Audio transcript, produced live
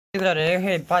These are the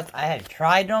Airhead Bites. I had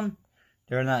tried them.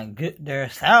 They're not good. They're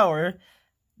sour.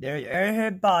 They're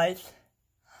Airhead Bites.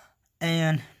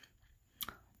 And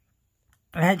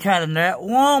I had tried them. They're at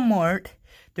Walmart.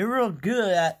 They're real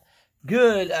good.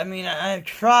 I mean, I've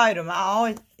tried them.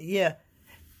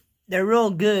 They're real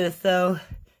good. So,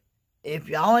 if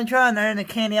y'all ain't trying, they're in the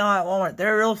candy aisle at Walmart.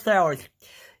 They're real sour.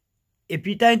 If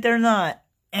you think they're not,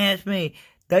 ask me.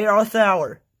 They are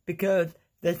sour. Because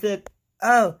they said,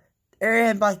 oh,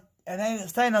 Airhead Bites. And they didn't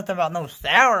say nothing about no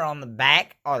sour on the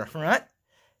back or the front.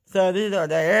 So these are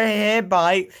the Airhead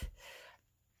Bites.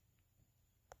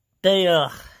 They're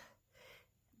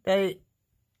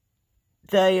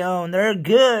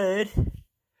good,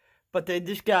 but they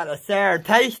just got a sour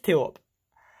taste to them.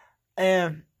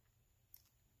 And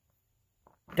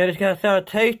they just got a sour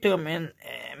taste to them, and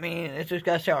I mean, it's just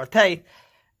got a sour taste.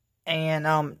 And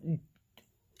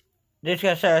they just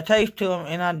got a sour taste to them,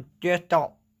 and I just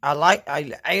don't.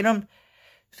 I ate them.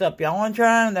 So if y'all want to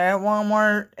try them, they're at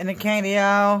Walmart in the candy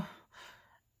aisle.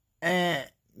 And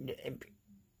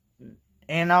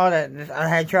all that. I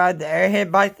had tried the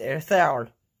Airhead Bites. They're sour.